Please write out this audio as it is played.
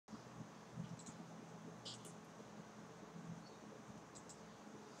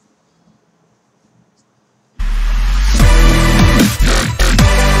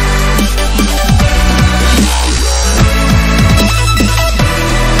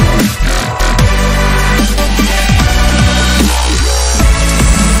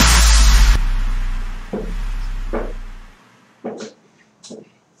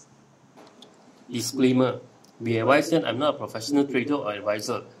Disclaimer: be advised that I'm not a professional trader or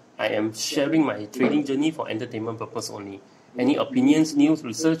advisor. I am sharing my trading journey for entertainment purpose only. Any opinions, news,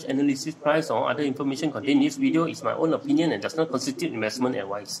 research, analysis, price, or other information contained in this video is my own opinion and does not constitute investment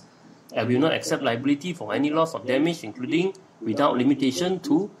advice. I will not accept liability for any loss or damage, including, without limitation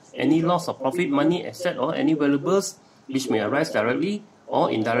to, any loss of profit, money, asset, or any valuables which may arise directly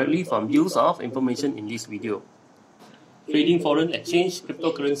or indirectly from use of information in this video. Trading foreign exchange,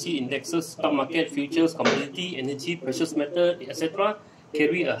 cryptocurrency indexes, stock market, futures, commodity, energy, precious metal, etc.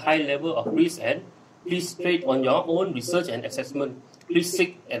 carry a high level of risk, and please trade on your own research and assessment. Please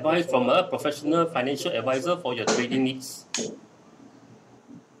seek advice from a professional financial advisor for your trading needs.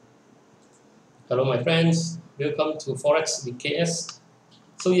 Hello my friends, welcome to Forex DKS.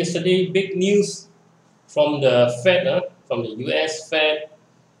 So yesterday, big news from the Fed, from the US Fed.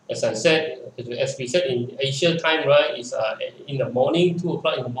 As I said, as we said in Asia time, right, it's in the morning, 2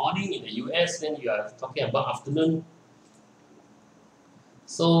 o'clock in the morning in the US, then you are talking about afternoon.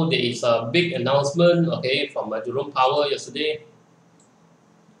 So there is a big announcement, okay, from Jerome Powell yesterday.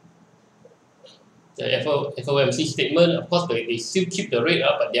 The FOMC statement, of course, they still keep the rate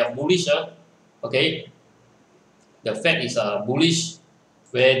up, but they are bullish, okay. The Fed is bullish,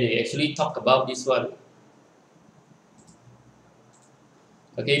 where they actually talk about this one.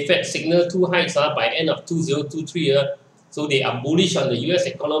 Okay, Fed signal 2 hikes by end of 2023. So they are bullish on the US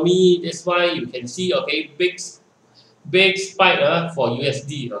economy. That's why you can see, okay, big spike for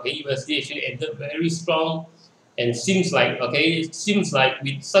USD. Okay, USD actually entered very strong, and seems like, okay, it seems like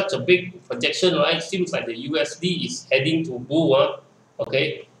with such a big projection, right, seems like the USD is heading to bull.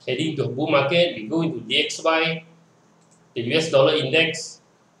 Okay, heading to a bull market. We go into DXY, the US dollar index.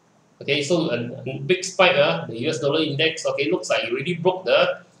 Okay, so a big spike, the US dollar index, okay, looks like it already broke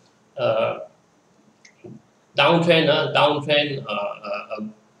the downtrend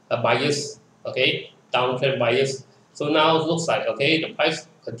bias, okay, downtrend bias. So now it looks like, okay, the price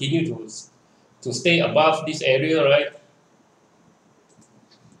continue to stay above this area, right,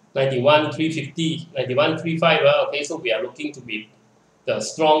 91,350, 91,35, okay, so we are looking to be the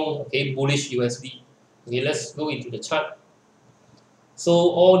strong, okay, bullish USD. Okay, let's go into the chart. So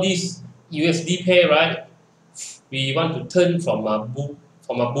all these USD pair, right, we want to turn from a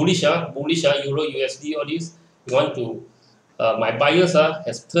bullish Euro USD, all this, we want to, my buyers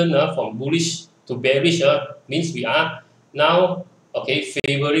has turned from bullish to bearish, means we are now, okay,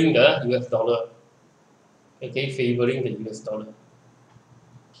 favoring the US dollar. Okay, favoring the US dollar.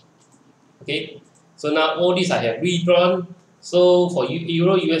 Okay, so now all these I have redrawn. So for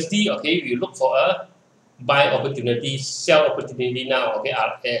Euro USD, okay, we look for a buy opportunity, sell opportunity now, okay,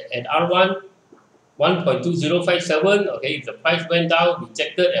 at R1, 1.2057, okay, if the price went down,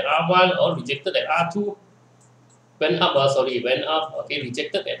 rejected at R1 or rejected at R2, went up, went up, okay,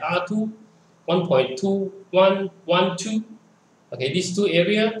 rejected at R2, 1.2112, okay, these two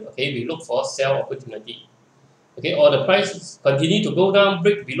areas, okay, we look for sell opportunity. Okay, or the price continue to go down,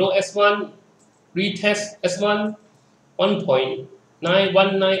 break below S1, retest S1,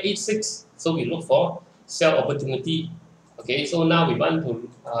 1.91986, so we look for sell opportunity. Okay, so now we want to,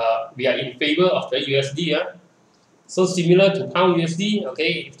 we are in favor of the USD. So similar to pound USD,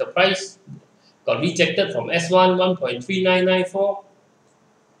 okay, if the price got rejected from S1, 1.3994,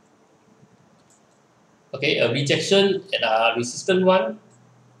 okay, a rejection at a resistance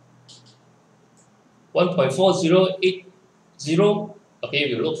 1.4080,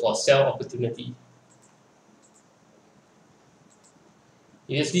 okay, we look for sell opportunity.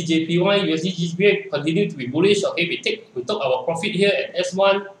 USDJPY, USDJPY continue to be bullish. Okay, we took our profit here at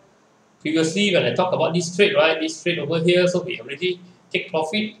S1. Previously, when I talked about this trade, right, this trade over here, so we already take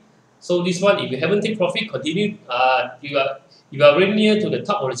profit. So this one, if you haven't take profit, continue. You are very near to the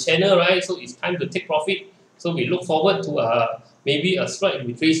top of the channel, right? So it's time to take profit. So we look forward to maybe a slight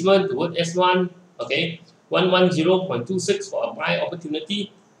retracement toward S1. Okay, 110.26 for a buy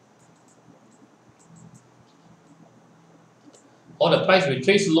opportunity. Or the price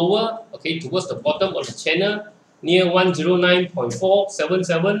retrace lower, okay, towards the bottom of the channel, near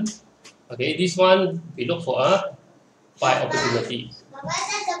 109.477. Okay, this one, we look for a buy opportunity. Mama,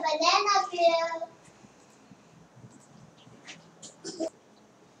 there's a banana peel.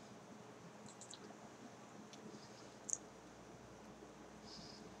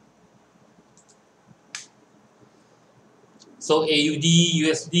 So AUD,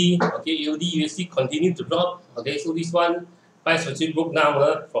 USD, okay, AUD, USD continue to drop. Okay, so this one, price actually broke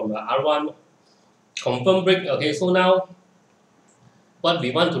down from the R1, confirm break. Okay, so now what we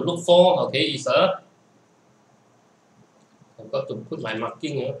want to look for, okay, is I've got to put my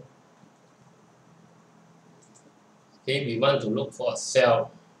marking here. Okay, we want to look for a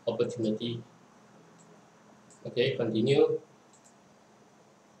sell opportunity. Okay, continue.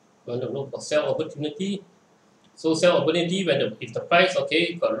 Want to look for sell opportunity. So sell opportunity when if the price got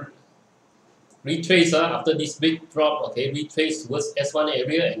retrace after this big drop, retrace towards S1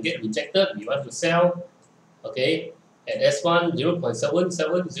 area and get rejected, we want to sell, at S1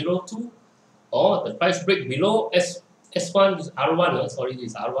 0.7702, or the price break below S1 is R1, sorry,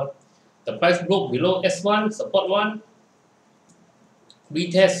 this is R1. The price broke below S1 support 1,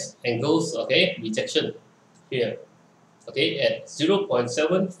 retest and goes rejection here, at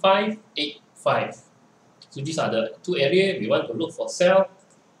 0.7585. So these are the two areas we want to look for sell.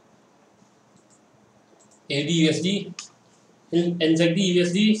 AUDUSD,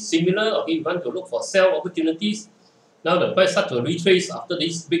 NZD-USD, similar. We want to look for sell opportunities. Now the price start to retrace after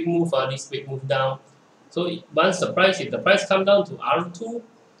this big move down. So once the price, if the price come down to R2,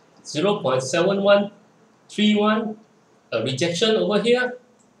 0.7131, a rejection over here.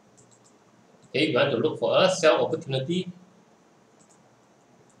 We want to look for a sell opportunity.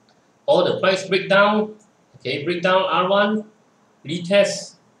 Or the price breakdown, breakdown R1,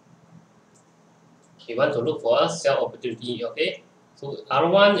 retest. We want to look for a sell opportunity, So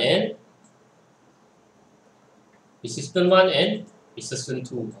R1 and resistance 1 and resistance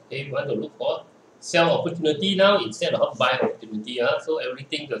 2, We want to look for sell opportunity now instead of buy opportunity, So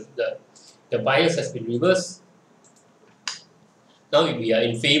everything, the bias has been reversed. Now we are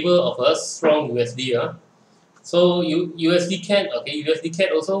in favor of a strong USD, So USDCAD,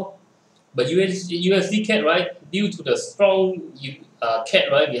 USDCAD also, but USDCAD, right, due to the strong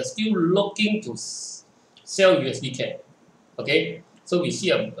CAD, right, we are still looking to sell USDCAD, So we see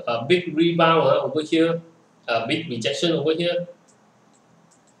a big rebound over here, a big rejection over here.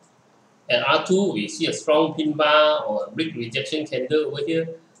 At R2, we see a strong pin bar or a big rejection candle over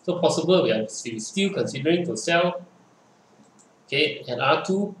here. So possible we are still considering to sell. At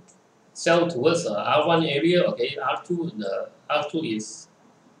R2, sell towards R1 area. R2 is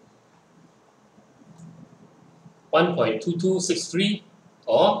 1.2263,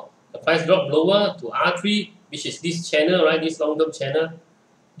 or the price drop lower to R3, which is this channel, right? This long-term channel,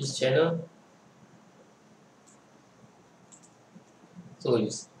 this channel. So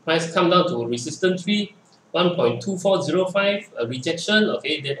if price come down to resistance 3, 1.2405, a rejection,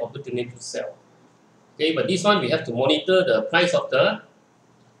 then opportunity to sell. But this one we have to monitor the price of the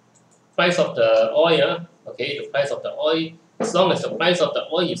oil, the price of the oil. As long as the price of the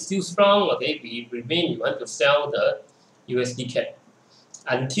oil is still strong, we want to sell the USDCAD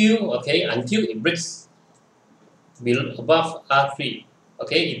until it breaks above R3.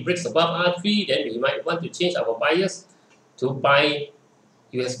 It breaks above R3, then we might want to change our bias to buy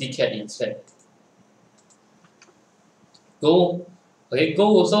USDCAD instead. Gold,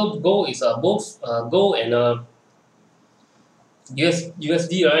 gold is both gold and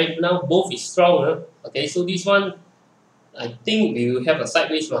USD, right? Now both is strong, so this one, I think we will have a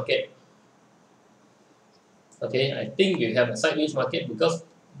sideways market. I think we have a sideways market because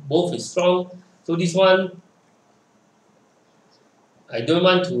both is strong. So this one, I don't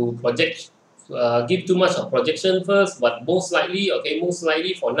want to give too much of projection first, but most likely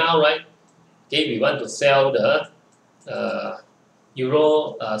for now, right? We want to sell the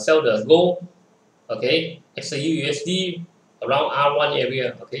sell the gold, XAUUSD around R1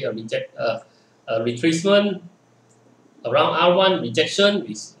 area, a retracement around R1 rejection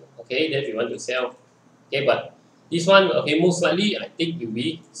is then we want to sell. But this one, most likely I think will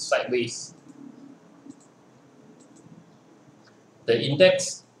be sideways. The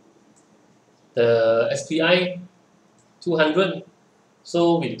index, the SPI 200.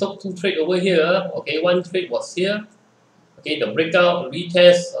 So we took two trades over here. One trade was here. The breakout,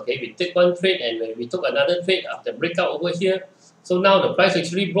 retest. We take one trade and we took another trade after breakout over here. So now the price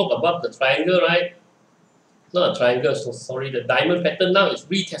actually broke above the triangle, right? Not a triangle, so sorry, the diamond pattern now is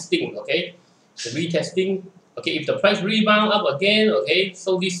retesting, The retesting, if the price rebound up again,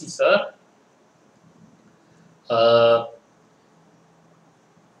 so this is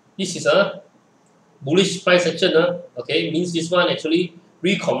a bullish price action, means this one actually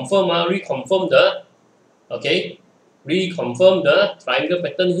reconfirm the triangle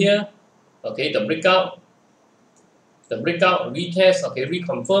pattern here, the breakout, retest,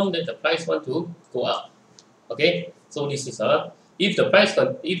 reconfirm that the price want to go up. So this is if the price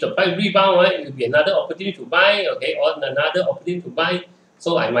rebound, right, it will be another opportunity to buy, or another opportunity to buy.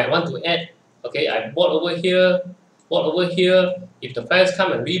 So I might want to add, I bought over here. If the price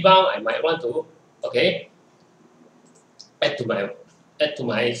come and rebound, I might want to, add to my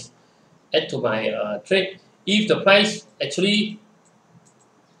trade. If the price actually,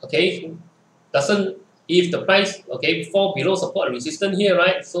 if the price fall below support and resistance here,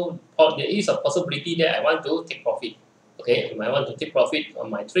 right? So there is a possibility that I want to take profit. Okay, I want to take profit on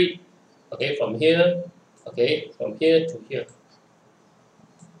my trade. Okay, from here, from here to here.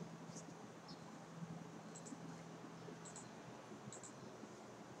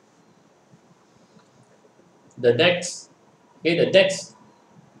 The DAX, the DAX.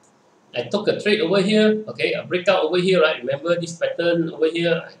 I took a trade over here. A breakout over here, right? Remember this pattern over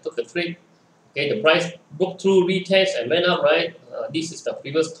here? I took a trade. The price broke through, retest, and went up, right? This is the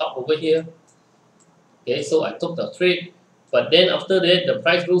previous top over here. So I took the trade, but then after that, the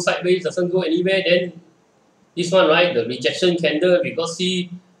price goes sideways, doesn't go anywhere. Then this one, right? The rejection candle, because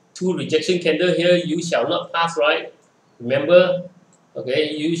see two rejection candle here, you shall not pass, right? Remember?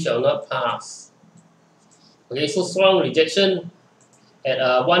 You shall not pass. So strong rejection at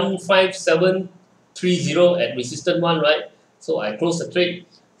 15730 at resistance 1, right? So I close the trade.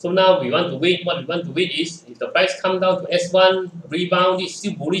 So now we want to wait. What we want to wait is if the price come down to S1, rebound, it's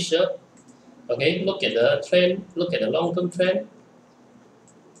still bullish. Look at the trend, look at the long-term trend.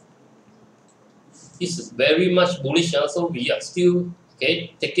 This is very much bullish. So we are still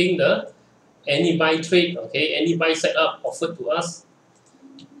taking the any buy trade, any buy setup offered to us.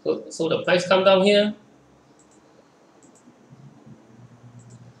 So the price come down here.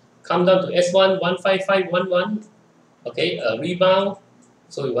 Come down to S1 15511, a rebound.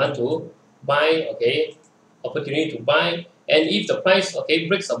 So we want to buy, opportunity to buy. And if the price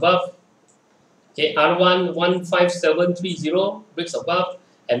breaks above R1 15730, breaks above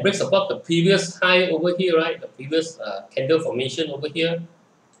and breaks above the previous high over here, right? The previous candle formation over here.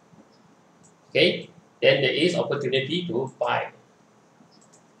 Then there is opportunity to buy.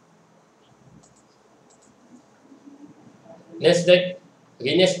 NASDAQ.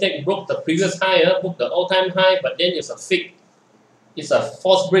 NASDAQ broke the previous high, broke the all-time high, but then it's a fake. It's a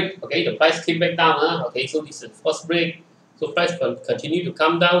false break. The price came back down. So this is a false break. So price continue to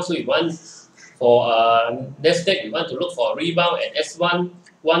come down. So we want for NASDAQ, we want to look for a rebound at S1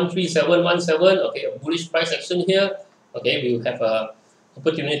 13717. A bullish price action here. We will have a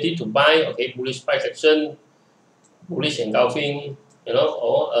opportunity to buy. Bullish price action, bullish engulfing,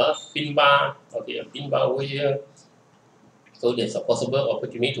 or a pin bar. A pin bar over here. So there's a possible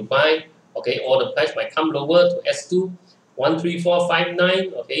opportunity to buy. Or the price might come lower to S2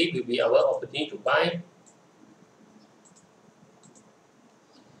 13459. Will be our opportunity to buy.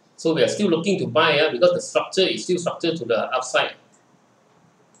 So we are still looking to buy because the structure is still structured to the upside.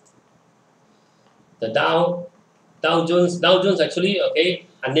 The Dow Jones actually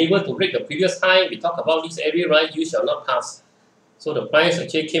unable to break the previous high. We talk about this area, right? You shall not pass. So the price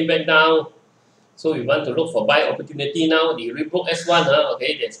actually came back down. So we want to look for buy opportunity now. The rebroke S1,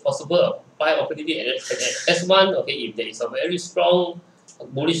 there's possible buy opportunity at S1. If there is a very strong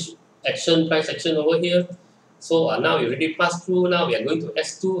bullish action, price action over here. So now we already passed through. Now we are going to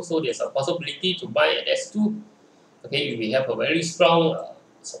S2. So there's a possibility to buy at S2. If we have a very strong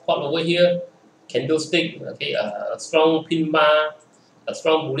support over here, candlestick, a strong pin bar, a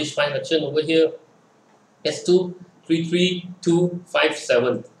strong bullish price action over here. S2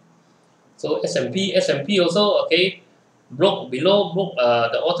 33257. So S&P also broke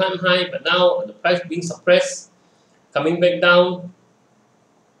the all-time high, but now the price being suppressed, coming back down.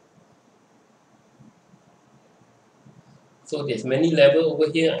 So there's many levels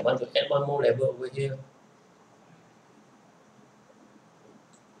over here. I want to add one more level over here.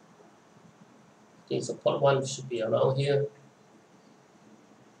 I think support 1 should be around here.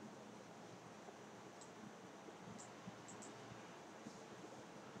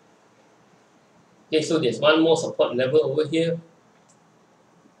 So there's one more support level over here.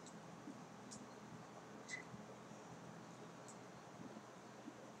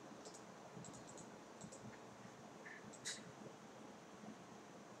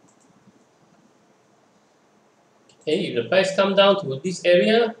 If the price come down to this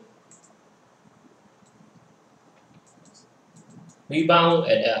area,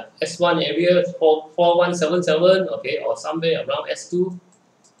 rebound at S1 area 4177, or somewhere around S2.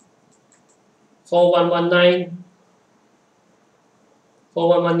 4119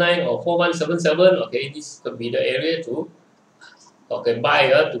 or 4177. This could be the area to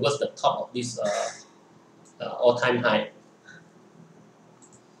buy towards the top of this all-time high.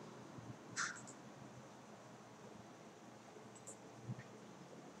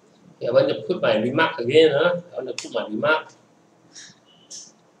 I want to put my remark again.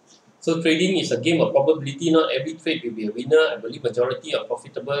 So trading is a game of probability. Not every trade will be a winner. I believe majority of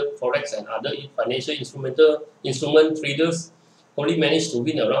profitable Forex and other financial instrument traders only manage to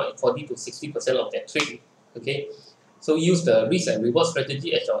win around 40 to 60% of their trade. So use the risk and reward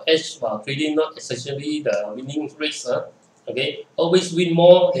strategy as your edge while trading, not essentially the winning rates. Okay, always win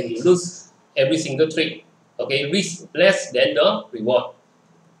more than you lose every single trade. Okay, risk less than the reward.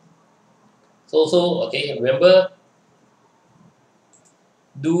 So okay, remember,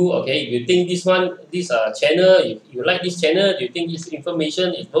 if you think this channel, if you like this channel, you think this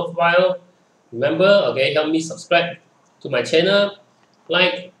information is worthwhile, remember, okay, help me subscribe to my channel,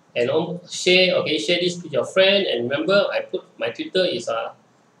 like and share, okay, share this with your friend, and remember, I put my Twitter is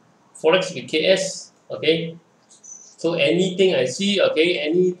Forex with KS, okay. So anything I see, okay,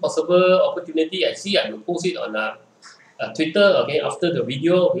 any possible opportunity I see, I will post it on Twitter, okay, after the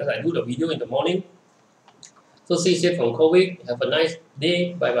video, because I do the video in the morning. So stay safe from COVID. Have a nice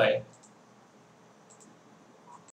day. Bye bye.